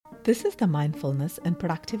This is the Mindfulness and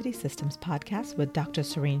Productivity Systems podcast with Dr.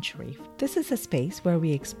 Sareen Sharif. This is a space where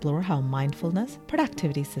we explore how mindfulness,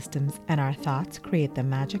 productivity systems, and our thoughts create the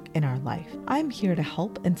magic in our life. I'm here to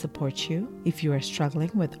help and support you if you are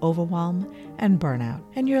struggling with overwhelm and burnout,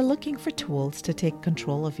 and you're looking for tools to take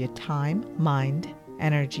control of your time, mind,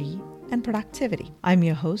 energy, and productivity. I'm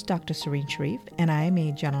your host, Dr. Sareen Sharif, and I am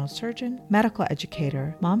a general surgeon, medical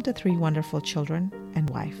educator, mom to 3 wonderful children, and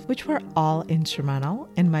wife, which were all instrumental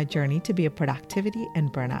in my journey to be a productivity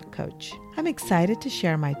and burnout coach. I'm excited to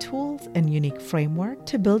share my tools and unique framework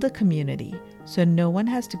to build a community so no one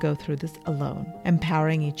has to go through this alone,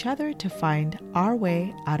 empowering each other to find our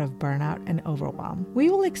way out of burnout and overwhelm. We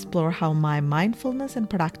will explore how my mindfulness and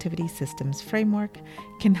productivity systems framework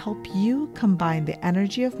can help you combine the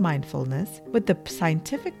energy of mindfulness with the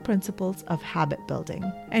scientific principles of habit building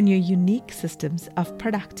and your unique systems of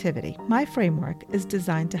productivity. My framework is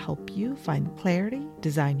designed to help you find clarity,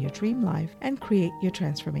 design your dream life, and create your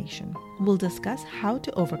transformation. We'll discuss how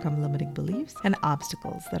to overcome limiting beliefs and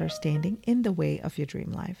obstacles that are standing in the way of your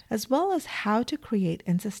dream life, as well as how to create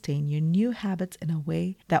and sustain your new habits in a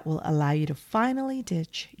way that will allow you to finally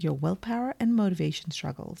ditch your willpower and motivation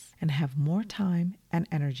struggles and have more time and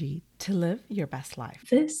energy to live your best life.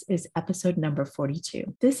 This is episode number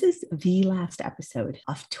 42. This is the last episode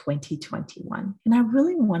of 2021. And I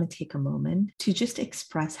really want to take a moment to just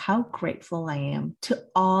express how grateful I am to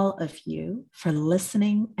all of you for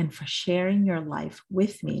listening and for sharing your life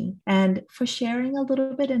with me and for sharing a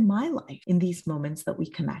little bit in my life in these moments that we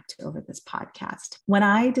connect over this podcast. When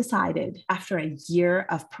I decided after a year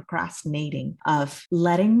of procrastinating, of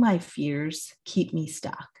letting my fears keep me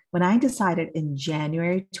stuck, when I decided in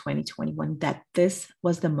January 2021 that this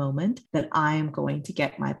was the moment that I am going to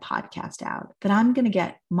get my podcast out, that I'm going to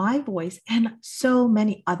get my voice and so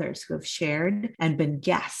many others who have shared and been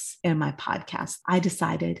guests in my podcast, I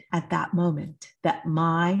decided at that moment that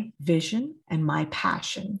my vision and my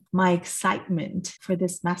passion, my excitement for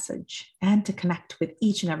this message and to connect with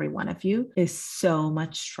each and every one of you is so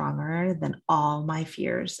much stronger than all my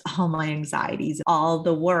fears, all my anxieties, all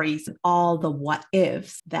the worries, and all the what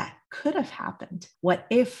ifs that could have happened. What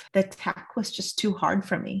if the tech was just too hard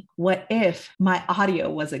for me? What if my audio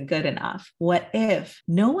wasn't good enough? What if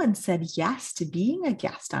no one said yes to being a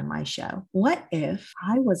guest on my show? What if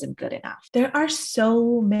I wasn't good enough? There are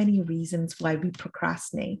so many reasons why we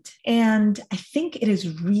procrastinate. And I think it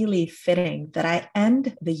is really fitting that I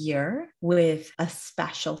end the year with a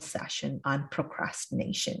special session on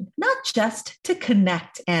procrastination, not just to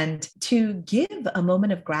connect and to give a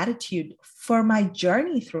moment of gratitude for my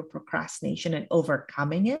journey through procrastination and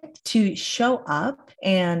overcoming it, to show up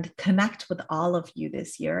and connect with all of you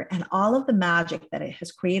this year and all of the magic that it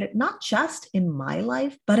has created, not just in my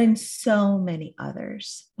life, but in so many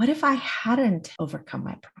others. What if I hadn't overcome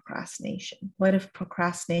my procrastination? What if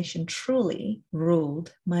procrastination truly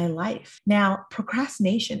ruled my life? Now,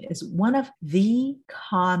 procrastination is one of the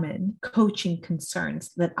common coaching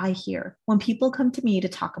concerns that I hear when people come to me to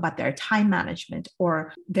talk about their time management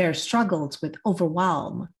or their struggles with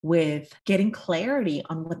overwhelm, with getting clarity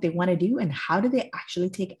on what they want to do and how do they actually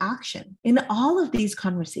take action. In all of these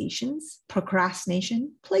conversations,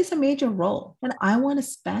 procrastination plays a major role. And I want to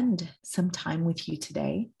spend some time with you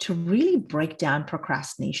today to really break down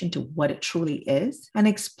procrastination to what it truly is and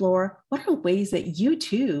explore what are ways that you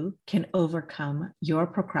too can overcome your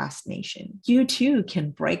procrastination. You too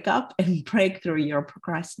can break up and break through your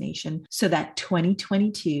procrastination so that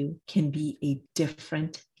 2022 can be a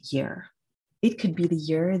different year. It could be the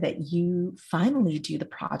year that you finally do the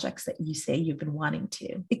projects that you say you've been wanting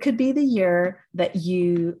to. It could be the year that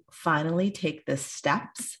you finally take the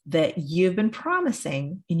steps that you've been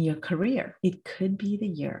promising in your career. It could be the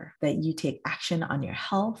year that you take action on your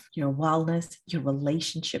health, your wellness, your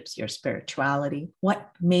relationships, your spirituality,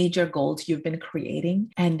 what major goals you've been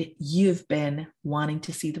creating, and you've been wanting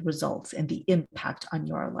to see the results and the impact on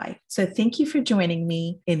your life. So thank you for joining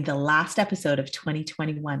me in the last episode of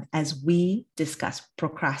 2021 as we discuss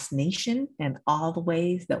procrastination and all the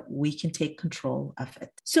ways that we can take control of it.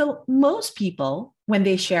 So most people, when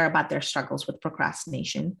they share about their struggles with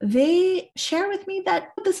procrastination, they share with me that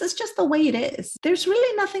this is just the way it is. There's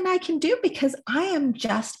really nothing I can do because I am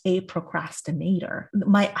just a procrastinator.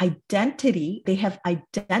 My identity, they have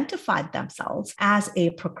identified themselves as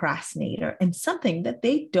a procrastinator and something that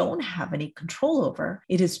they don't have any control over.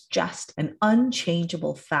 It is just an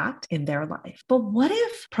unchangeable fact in their life. But what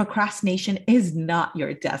if procrastination is not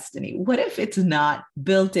your destiny? What if it's not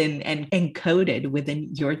built in and encoded within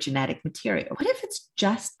your genetic material? What if it's it's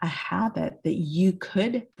just a habit that you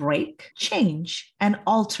could break, change, and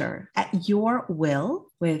alter at your will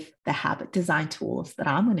with the habit design tools that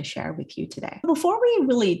I'm going to share with you today. Before we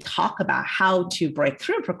really talk about how to break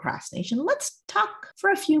through procrastination, let's talk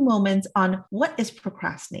for a few moments on what is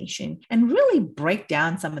procrastination and really break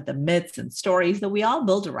down some of the myths and stories that we all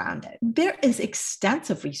build around it. There is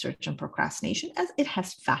extensive research on procrastination as it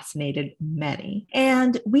has fascinated many.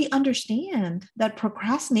 And we understand that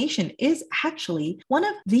procrastination is actually one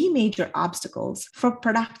of the major obstacles for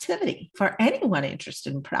productivity. For anyone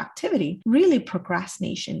interested in productivity, really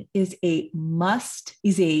procrastination is an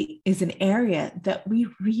area that we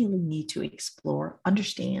really need to explore,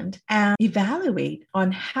 understand, and evaluate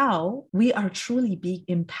on how we are truly being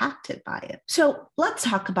impacted by it. So let's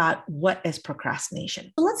talk about what is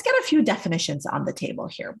procrastination. So let's get a few definitions on the table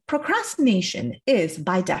here. Procrastination is,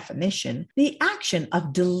 by definition, the action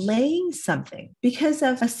of delaying something because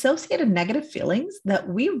of associated negative feelings that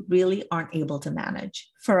we really aren't able to manage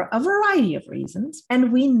for a variety of reasons.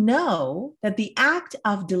 And we know that the act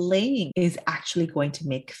of delaying is actually going to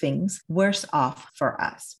make things worse off for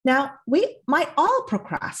us. Now, we might all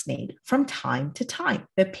procrastinate from time to time.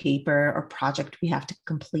 The paper or project we have to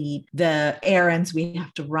complete, the errands we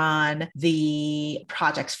have to run, the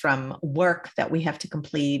projects from work that we have to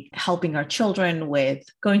complete, helping our children with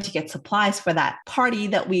going to get supplies for that party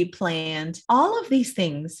that we planned. All of these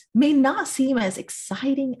things may not seem as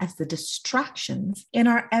exciting as the distractions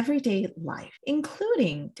in our everyday life,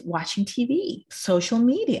 including watching TV, social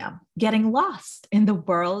media, getting lost in the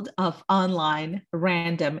world of online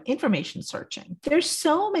random information searching. There's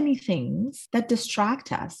so many things that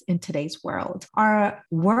distract us in today's world. Our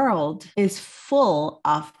world is full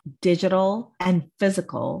of digital and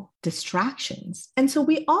physical distractions. And so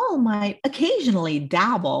we all might occasionally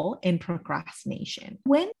dabble in procrastination.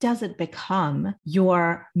 When does it become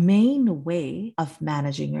your main way of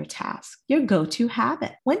managing your task, your go-to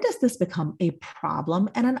habit? When does this become a problem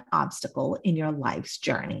and an obstacle in your life's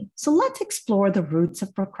journey? So let's explore the roots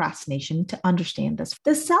of procrastination to understand this.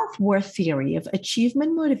 The self-worth theory of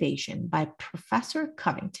achievement motivation by Professor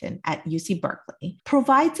Covington at UC Berkeley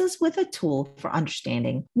provides us with a tool for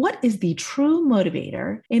understanding what is the true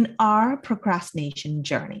motivator in our procrastination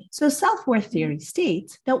journey. So self-worth theory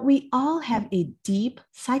states that we all have a deep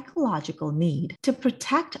psychological need to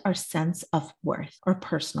protect our sense of worth or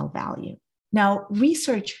personal value. Now,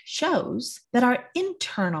 research shows that our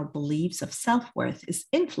internal beliefs of self-worth is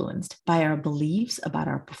influenced by our beliefs about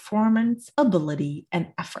our performance, ability, and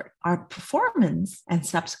effort. Our performance and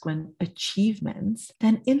subsequent achievements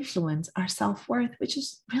then influence our self-worth, which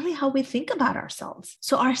is really how we think about ourselves.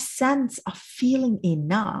 So our sense of feeling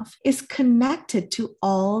enough is connected to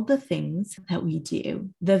all the things that we do,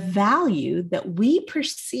 the value that we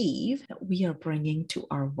perceive that we are bringing to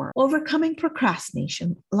our work. Overcoming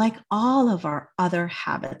procrastination, like all of our other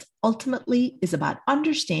habits, ultimately is about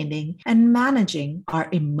understanding and managing our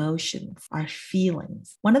emotions, our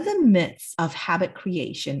feelings. One of the myths of habit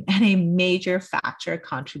creation and a major factor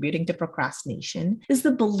contributing to procrastination is the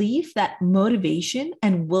belief that motivation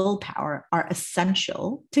and willpower are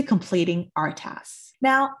essential to completing our tasks.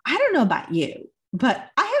 Now, I don't know about you, but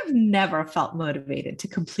I have never felt motivated to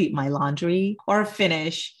complete my laundry or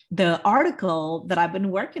finish the article that I've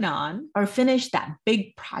been working on or finish that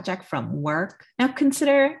big project from work. Now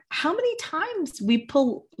consider how many times we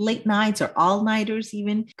pull late nights or all-nighters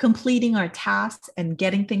even completing our tasks and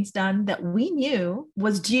getting things done that we knew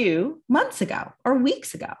was due months ago or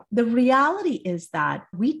weeks ago. The reality is that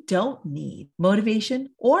we don't need motivation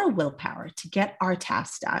or willpower to get our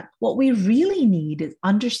tasks done. What we really need is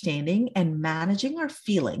understanding and managing our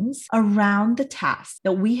feelings around the tasks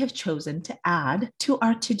that we have chosen to add to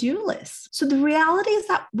our to-do list. So the reality is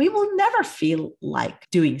that we will never feel like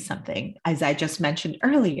doing something. As I just mentioned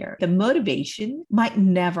earlier, the motivation might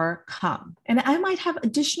never come. And I might have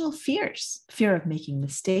additional fears, fear of making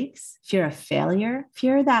mistakes, fear of failure,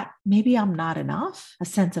 fear that maybe I'm not enough, a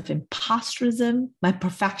sense of imposterism, my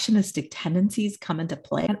perfectionistic tendencies come into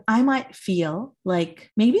play. And I might feel like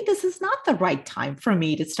maybe this is not the right time for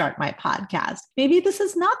me to start my podcast. Maybe this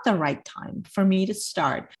is not the right time for me to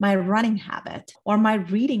start my running habit or my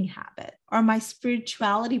reading habit or my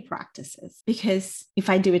spirituality practices. Because if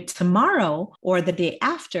I do it tomorrow or the day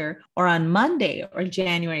after or on Monday or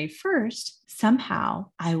January 1st, somehow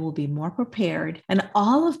I will be more prepared, and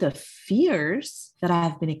all of the fears that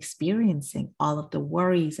I've been experiencing, all of the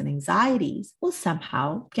worries and anxieties will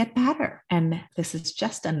somehow get better. And this is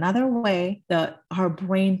just another way that our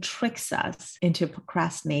brain tricks us into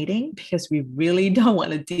procrastinating because we really don't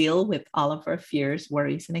want to deal with all of our fears,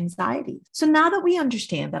 worries, and anxieties. So now that we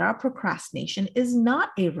understand that our procrastination is not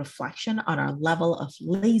a reflection on our level of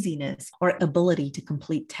laziness or ability to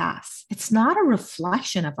complete tasks, it's not a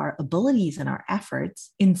reflection of our abilities and our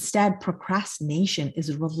efforts. Instead, procrastination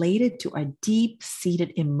is related to our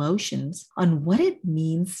deep-seated emotions on what it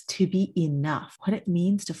means to be enough, what it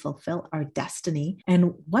means to fulfill our destiny,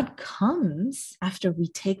 and what comes after we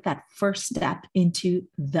take that first step into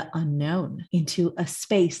the unknown, into a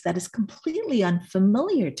space that is completely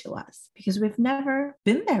unfamiliar to us because we've never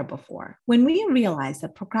been there before. When we realize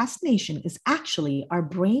that procrastination is actually our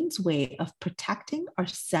brain's way of protecting our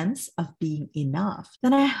sense of being enough,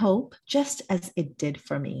 then I hope, just as it did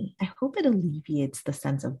for me, I hope it alleviates the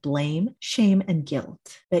sense of blame, shame, and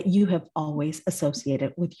guilt that you have always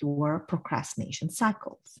associated with your procrastination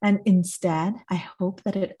cycles. And instead, I hope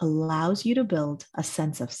that it allows you to build a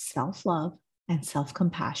sense of self-love and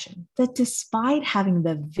self-compassion, that despite having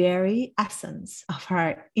the very essence of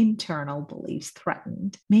our internal beliefs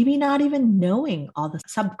threatened, maybe not even knowing all the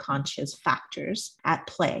subconscious factors at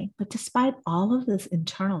play, but despite all of this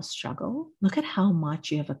internal struggle, look at how much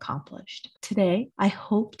you have accomplished. Today, I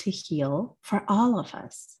hope to heal for all of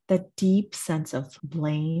us that deep sense of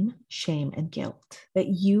blame, shame, and guilt that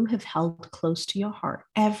you have held close to your heart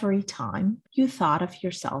every time you thought of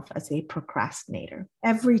yourself as a procrastinator,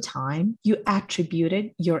 every time you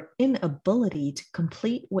attributed your inability to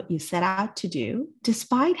complete what you set out to do,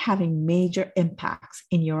 despite having major impacts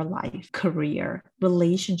in your life, career,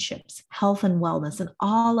 relationships, health and wellness, and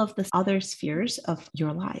all of the other spheres of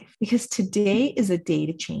your life. Because today is a day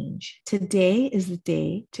to change. Today is the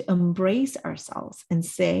day to embrace ourselves and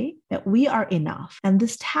say that we are enough. And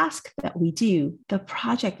this task that we do, the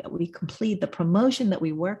project that we complete, the promotion that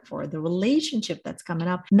we work for, the relationship that's coming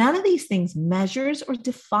up, none of these things measures or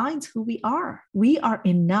defines who we are. We are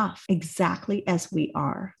enough exactly as we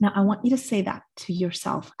are. Now, I want you to say that to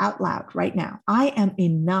yourself out loud right now. I am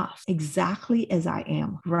enough exactly as I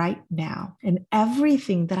am right now. And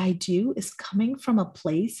everything that I do is coming from a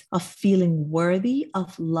place of feeling worthy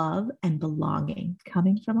of love and belonging,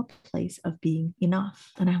 coming from a place of being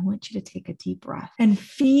enough. And I want you to take a deep breath and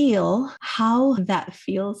feel how that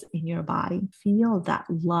feels in your body. Feel that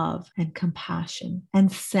love and compassion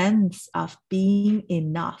and sense of being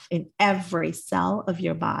enough in every cell of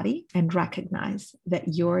your body, and recognize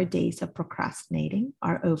that your days of procrastinating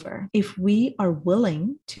are over. If we are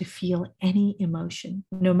willing to feel any emotion,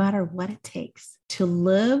 no matter what it takes, to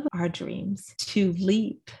live our dreams, to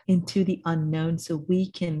leap into the unknown so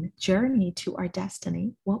we can journey to our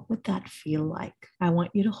destiny, what would that feel like? I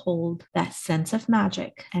want you to hold that sense of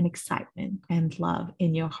magic and excitement and love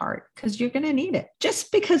in your heart, because you're going to need it.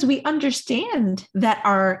 Just because we understand that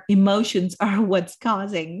our emotions are what's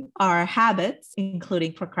causing our habits,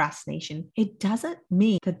 including procrastination, it doesn't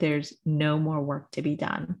mean that there's no more work to be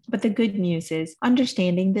done. But the good news is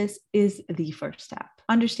understanding this is the first step.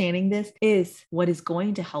 Understanding this is what is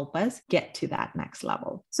going to help us get to that next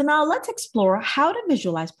level. So now let's explore how to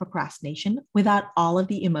visualize procrastination without all of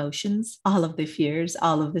the emotions, all of the fears,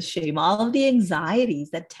 all of the shame, all of the anxieties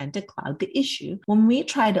that tend to cloud the issue when we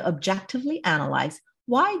try to objectively analyze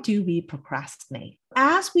why do we procrastinate.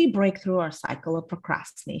 As we break through our cycle of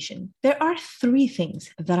procrastination, there are three things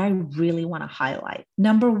that I really want to highlight.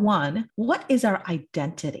 Number one, what is our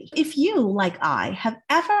identity? If you, like I, have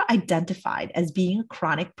ever identified as being a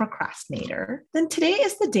chronic procrastinator, then today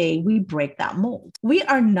is the day we break that mold. We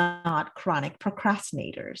are not chronic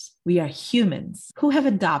procrastinators. We are humans who have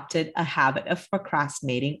adopted a habit of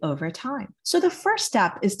procrastinating over time. So the first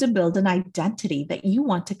step is to build an identity that you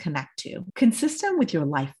want to connect to, consistent with your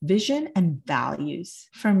life vision and values.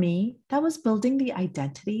 For me, that was building the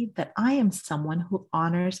identity that I am someone who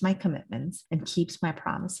honors my commitments and keeps my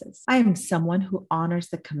promises. I am someone who honors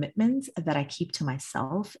the commitments that I keep to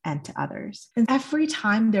myself and to others. And every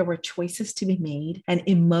time there were choices to be made and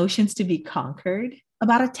emotions to be conquered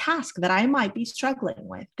about a task that I might be struggling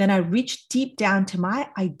with, then I reach deep down to my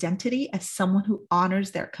identity as someone who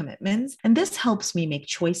honors their commitments. And this helps me make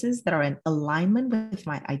choices that are in alignment with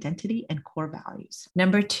my identity and core values.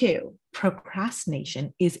 Number two,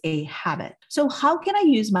 procrastination is a habit. So how can I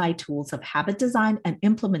use my tools of habit design and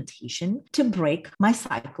implementation to break my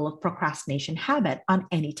cycle of procrastination habit on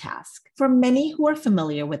any task? For many who are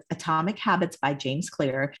familiar with Atomic Habits by James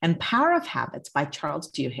Clear and Power of Habits by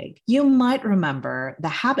Charles Duhigg, you might remember trigger the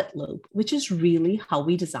habit loop, which is really how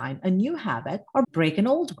we design a new habit or break an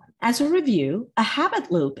old one. As a review, a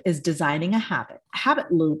habit loop is designing a habit. A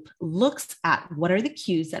habit loop looks at what are the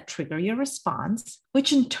cues that trigger your response,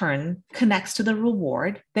 which in turn connects to the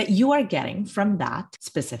reward that you are getting from that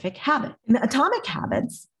specific habit. In Atomic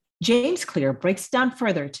Habits, James Clear breaks down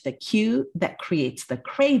further to the cue that creates the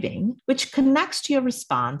craving, which connects to your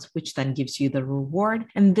response, which then gives you the reward.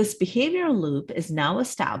 And this behavioral loop is now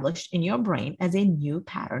established in your brain as a new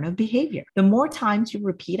pattern of behavior. The more times you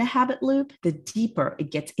repeat a habit loop, the deeper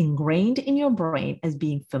it gets ingrained in your brain as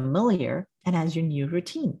being familiar and as your new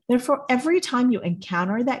routine. Therefore, every time you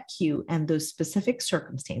encounter that cue and those specific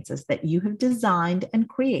circumstances that you have designed and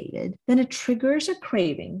created, then it triggers a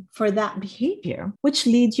craving for that behavior, which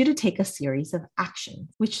leads you to take a series of actions,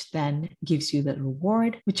 which then gives you the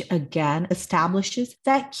reward, which again establishes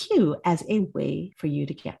that cue as a way for you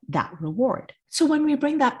to get that reward. So when we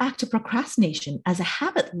bring that back to procrastination as a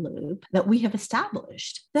habit loop that we have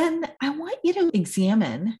established, then I want you to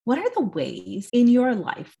examine what are the ways in your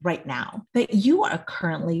life right now that you are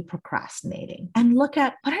currently procrastinating, and look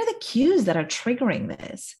at what are the cues that are triggering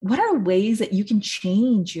this. What are ways that you can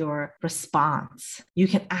change your response? You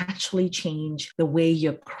can actually change the way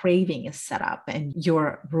your craving is set up and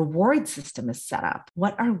your reward system is set up.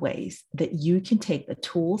 What are ways that you can take the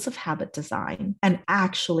tools of habit design and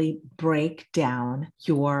actually break down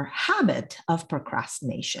your habit of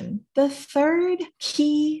procrastination? The third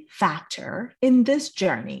key factor in this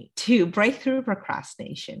journey to break through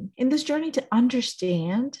procrastination, in this journey to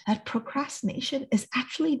understand that procrastination is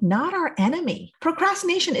actually not our enemy.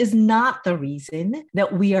 Procrastination is not the reason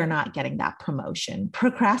that we are not getting that promotion.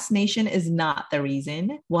 Procrastination is not the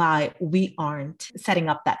reason why we aren't setting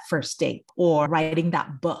up that first date or writing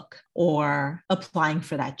that book or applying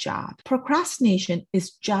for that job. Procrastination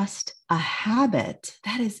is just a habit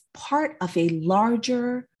that is part of a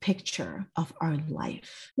larger picture of our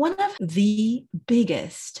life. One of the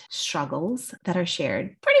biggest struggles that are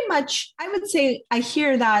shared, pretty much, I would say I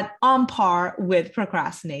hear that on par with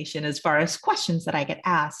procrastination as far as questions that I get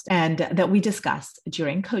asked and that we discuss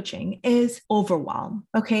during coaching, is overwhelm.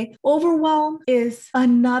 Okay. Overwhelm is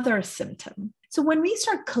another symptom. So when we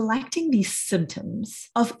start collecting these symptoms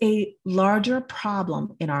of a larger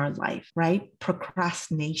problem in our life, right?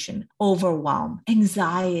 Procrastination, overwhelm,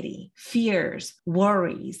 anxiety, fears,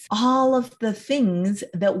 worries, all of the things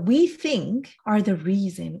that we think are the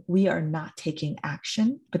reason we are not taking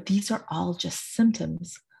action, but these are all just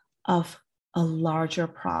symptoms of a larger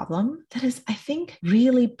problem that is, I think,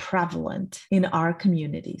 really prevalent in our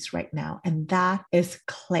communities right now. And that is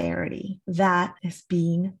clarity. That is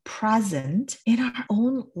being present in our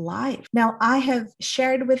own life. Now, I have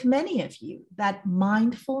shared with many of you that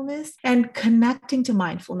mindfulness and connecting to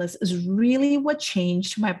mindfulness is really what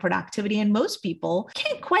changed my productivity. And most people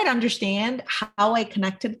can't quite understand how I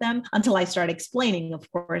connected them until I start explaining,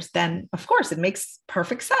 of course. Then, of course, it makes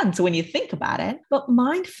perfect sense when you think about it. But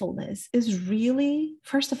mindfulness is really,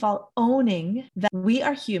 first of all, owning that we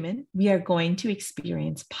are human. We are going to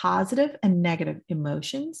experience positive and negative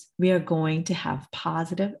emotions. We are going to have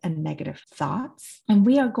positive and negative thoughts. And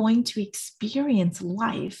we are going to experience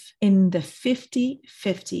life in the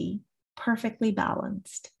 50-50 perfectly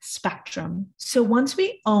balanced spectrum. So once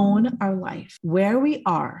we own our life, where we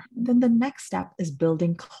are, then the next step is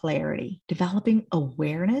building clarity, developing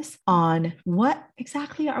awareness on what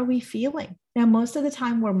exactly are we feeling. Now, most of the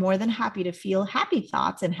time, we're more than happy to feel happy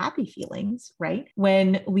thoughts and happy feelings, right?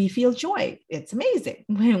 When we feel joy, it's amazing.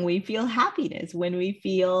 When we feel happiness, when we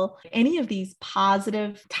feel any of these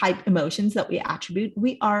positive type emotions that we attribute,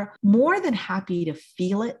 we are more than happy to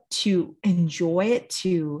feel it, to enjoy it,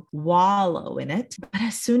 to wallow in it. But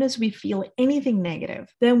as soon as we feel anything negative,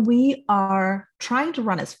 then we are trying to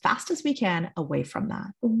run as fast as we can away from that.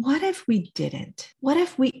 What if we didn't? What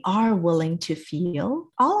if we are willing to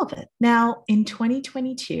feel all of it? Now, in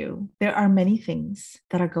 2022, there are many things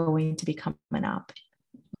that are going to be coming up.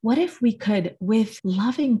 What if we could, with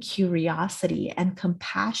loving curiosity and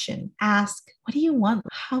compassion, ask, what do you want?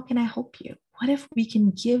 How can I help you? What if we can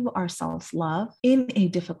give ourselves love in a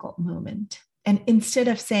difficult moment? And instead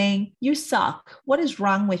of saying, you suck, what is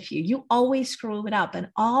wrong with you? You always screw it up. And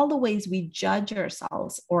all the ways we judge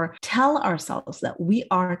ourselves or tell ourselves that we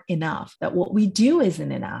aren't enough, that what we do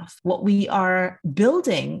isn't enough, what we are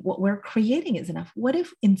building, what we're creating is enough. What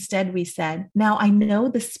if instead we said, now I know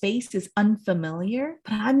the space is unfamiliar,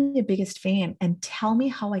 but I'm your biggest fan, and tell me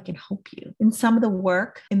how I can help you. In some of the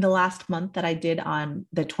work in the last month that I did on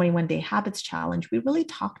the 21-Day Habits Challenge, we really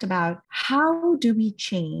talked about how do we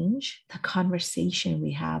change the conversation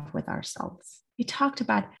we have with ourselves. we talked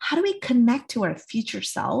about how do we connect to our future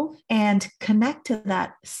self and connect to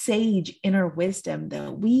that sage inner wisdom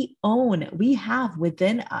that we have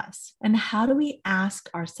within us. And how do we ask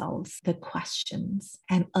ourselves the questions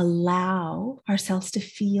and allow ourselves to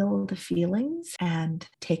feel the feelings and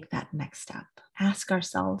take that next step? Ask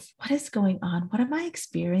ourselves, what is going on? What am I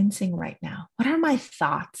experiencing right now? What are my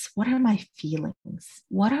thoughts? What are my feelings?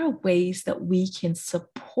 What are ways that we can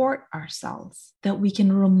support ourselves, that we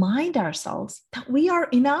can remind ourselves that we are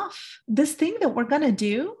enough? This thing that we're going to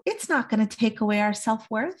do, it's not going to take away our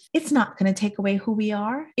self-worth. It's not going to take away who we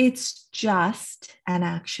are. It's just an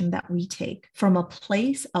action that we take from a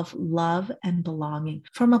place of love and belonging,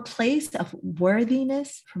 from a place of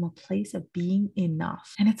worthiness, from a place of being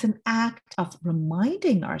enough. And it's an act of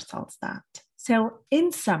reminding ourselves that. So,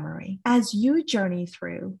 in summary, as you journey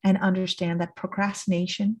through and understand that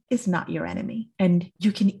procrastination is not your enemy, and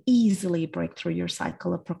you can easily break through your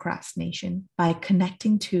cycle of procrastination by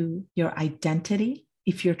connecting to your identity.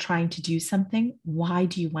 If you're trying to do something, why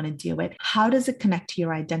do you want to do it? How does it connect to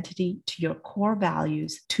your identity, to your core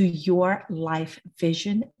values, to your life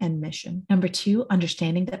vision and mission? Number 2,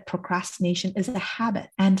 understanding that procrastination is a habit.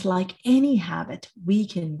 And like any habit, we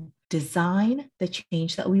can design the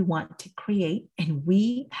change that we want to create, and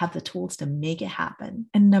we have the tools to make it happen.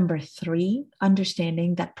 And number 3,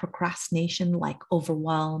 understanding that procrastination, like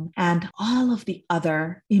overwhelm and all of the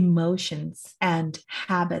other emotions and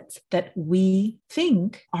habits that we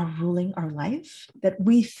think are ruling our life, that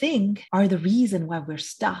we think are the reason why we're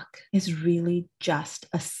stuck, is really just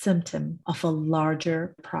a symptom of a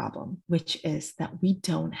larger problem, which is that we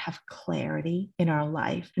don't have clarity in our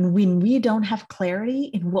life. And when we don't have clarity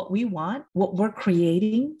in what we want, what we're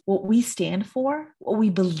creating, what we stand for, what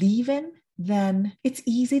we believe in, then it's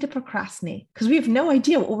easy to procrastinate because we have no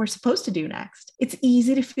idea what we're supposed to do next. It's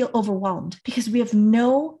easy to feel overwhelmed because we have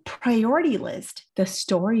no priority list. The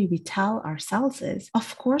story we tell ourselves is,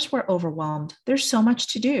 of course, we're overwhelmed. There's so much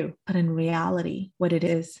to do. But in reality, what it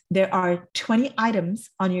is, there are 20 items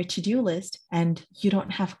on your to-do list and you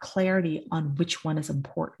don't have clarity on which one is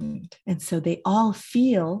important. And so they all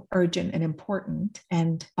feel urgent and important.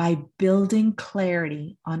 And by building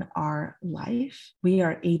clarity on our life, we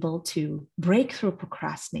are able to break through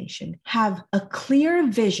procrastination, have a clear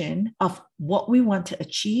vision of what we want to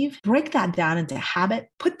achieve, break that down into habit,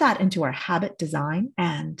 put that into our habit design,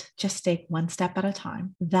 and just take one step at a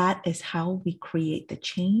time. That is how we create the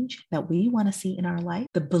change that we want to see in our life,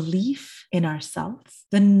 the belief in ourselves,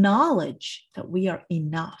 the knowledge that we are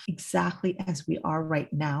enough exactly as we are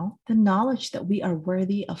right now, the knowledge that we are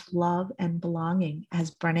worthy of love and belonging, as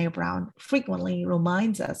Brené Brown frequently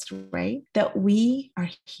reminds us, right? That we are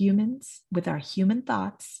humans with our human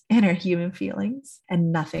thoughts and our human feelings,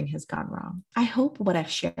 and nothing has gone wrong. I hope what I've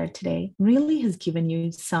shared today really has given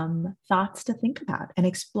you some thoughts to think about and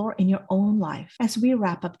explore in your own life as we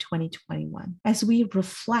wrap up 2021, as we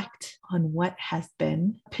reflect on what has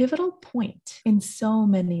been a pivotal point in so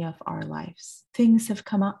many of our lives. Things have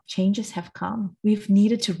come up, changes have come. We've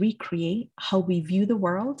needed to recreate how we view the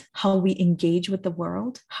world, how we engage with the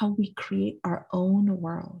world, how we create our own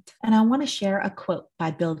world. And I want to share a quote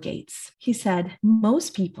by Bill Gates. He said,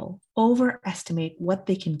 "Most people overestimate what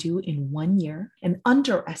they can do in 1 year and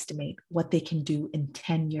underestimate what they can do in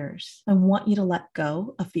 10 years. I want you to let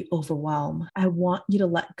go of the overwhelm. I want you to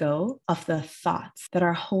let go of the thoughts that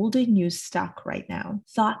are holding you stuck right now,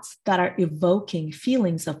 thoughts that are evoking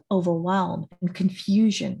feelings of overwhelm and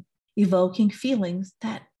confusion, evoking feelings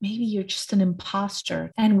that maybe you're just an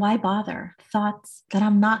imposter. And why bother? Thoughts that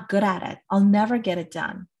I'm not good at it. I'll never get it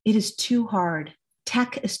done. It is too hard.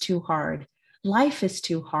 Tech is too hard. Life is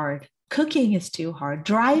too hard. Cooking is too hard.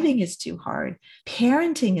 Driving is too hard.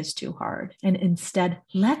 Parenting is too hard. And instead,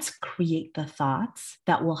 let's create the thoughts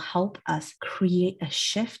that will help us create a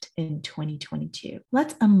shift in 2022.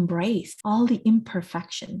 Let's embrace all the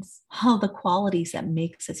imperfections, all the qualities that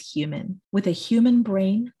makes us human, with a human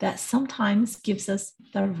brain that sometimes gives us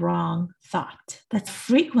the wrong thought, that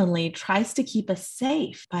frequently tries to keep us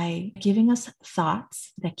safe by giving us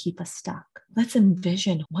thoughts that keep us stuck. Let's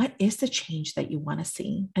envision what is the change that you want to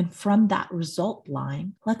see. And from that result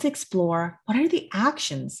line, let's explore what are the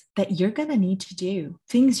actions that you're going to need to do,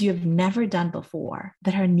 things you've never done before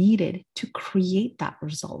that are needed to create that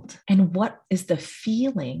result. And what is the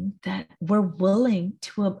feeling that we're willing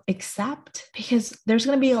to accept? Because there's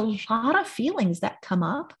going to be a lot of feelings that come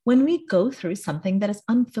up when we go through something that is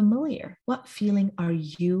unfamiliar. What feeling are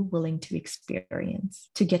you willing to experience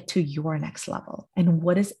to get to your next level? And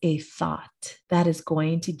what is a thought that is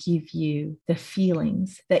going to give you the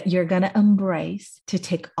feelings that you're going to embrace to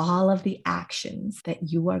take all of the actions that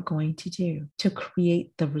you are going to do to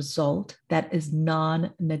create the result that is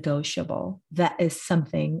non-negotiable. That is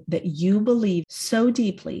something that you believe so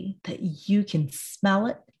deeply that you can smell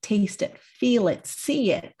it, taste it, feel it,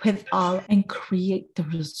 see it with all, and create the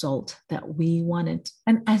result that we wanted.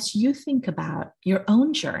 And as you think about your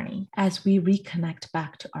own journey, as we reconnect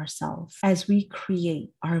back to ourselves, as we create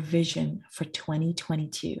our vision for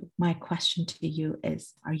 2022, my question to you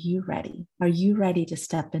is, are you ready? Are you ready to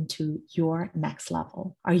step into your next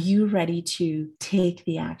level? Are you ready to take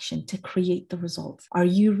the action to create the results? Are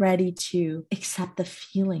you ready to accept the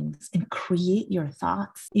feelings and create your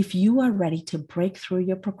thoughts? If you are ready to break through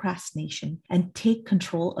your procrastination and take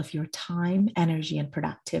control of your time, energy, and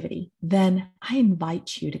productivity, then I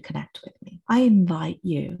invite you to connect with me. I invite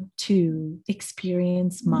you to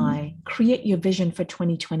experience my Create Your Vision for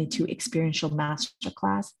 2022 experiential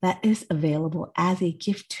masterclass that is available as a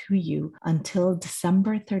gift to you until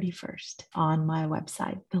December 31st on my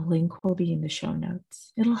website. The link will be in the show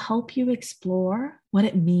notes. It'll help you explore what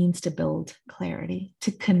it means to build clarity,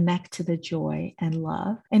 to connect to the joy and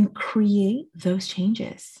love, and create those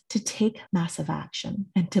changes, to take massive action,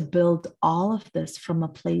 and to build all of this from a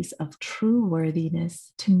place of true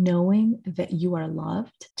worthiness, to knowing that you are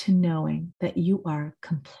loved, to knowing that you are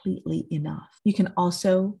completely enough. You can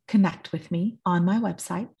also connect with me on my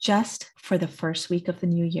website. Just for the first week of the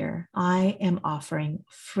new year, I am offering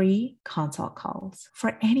free consult calls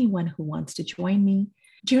for anyone who wants to join me.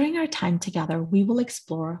 During our time together, we will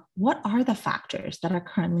explore what are the factors that are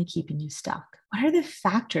currently keeping you stuck. What are the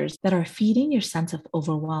factors that are feeding your sense of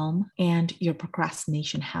overwhelm and your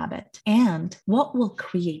procrastination habit? And what will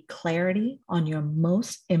create clarity on your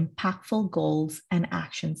most impactful goals and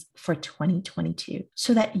actions for 2022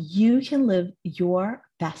 so that you can live your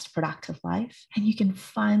best productive life and you can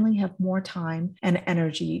finally have more time and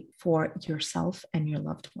energy for yourself and your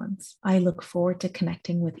loved ones. I look forward to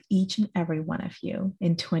connecting with each and every one of you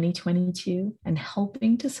in 2022 and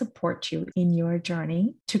helping to support you in your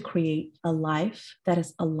journey to create a life that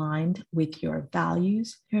is aligned with your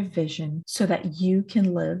values, your vision, so that you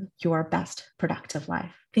can live your best productive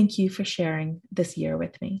life. Thank you for sharing this year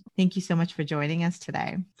with me. Thank you so much for joining us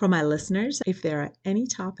today. For my listeners, if there are any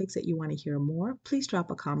topics that you want to hear more, please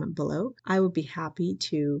drop a comment below. I would be happy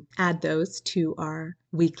to add those to our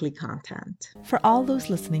weekly content. For all those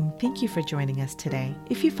listening, thank you for joining us today.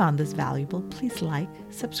 If you found this valuable, please like,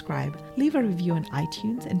 subscribe, leave a review on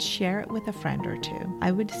iTunes, and share it with a friend or two.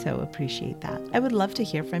 I would so appreciate that. I would love to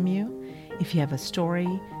hear from you. If you have a story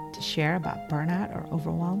to share about burnout or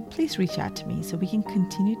overwhelm, please reach out to me so we can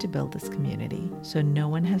continue to build this community so no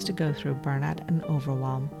one has to go through burnout and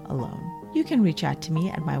overwhelm alone. You can reach out to me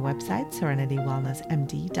at my website,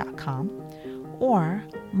 serenitywellnessmd.com, or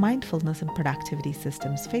Mindfulness and Productivity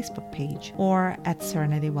Systems Facebook page, or at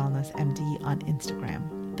Serenity Wellness MD on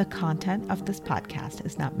Instagram. The content of this podcast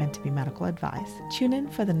is not meant to be medical advice. Tune in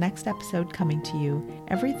for the next episode coming to you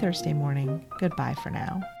every Thursday morning. Goodbye for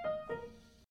now.